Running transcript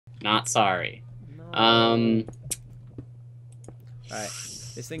Not sorry. No. Alright.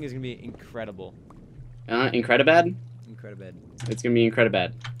 This thing is gonna be incredible. Incredibad? Incredibad. It's gonna be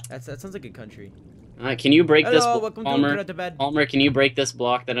Incredibad. That sounds like a country. Can you break this Hello, block, welcome to Palmer? Incredibad. Palmer, can you break this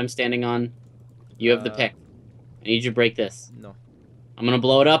block that I'm standing on? You have the pick. I need you to break this. No. I'm gonna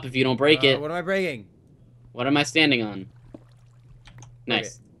blow it up if you don't break it. What am I breaking? What am I standing on?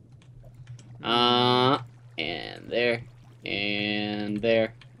 Nice. Okay. And there. And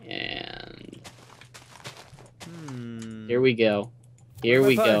there. And... Here we go. Here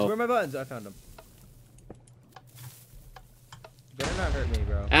we go. Where are my buttons? I found them. Better not hurt me,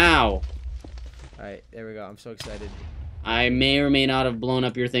 bro. Ow! Alright, there we go. I'm so excited. I may or may not have blown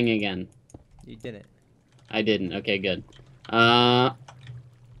up your thing again. You didn't. I didn't. Okay, good.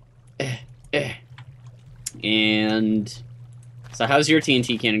 And... So how's your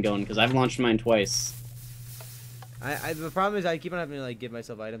TNT cannon going? Because I've launched mine twice. The problem is I keep on having to like give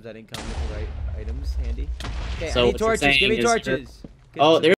myself items I didn't come with the right items handy. Okay, So I need what you're torches. Give me saying is torches. Oh, there's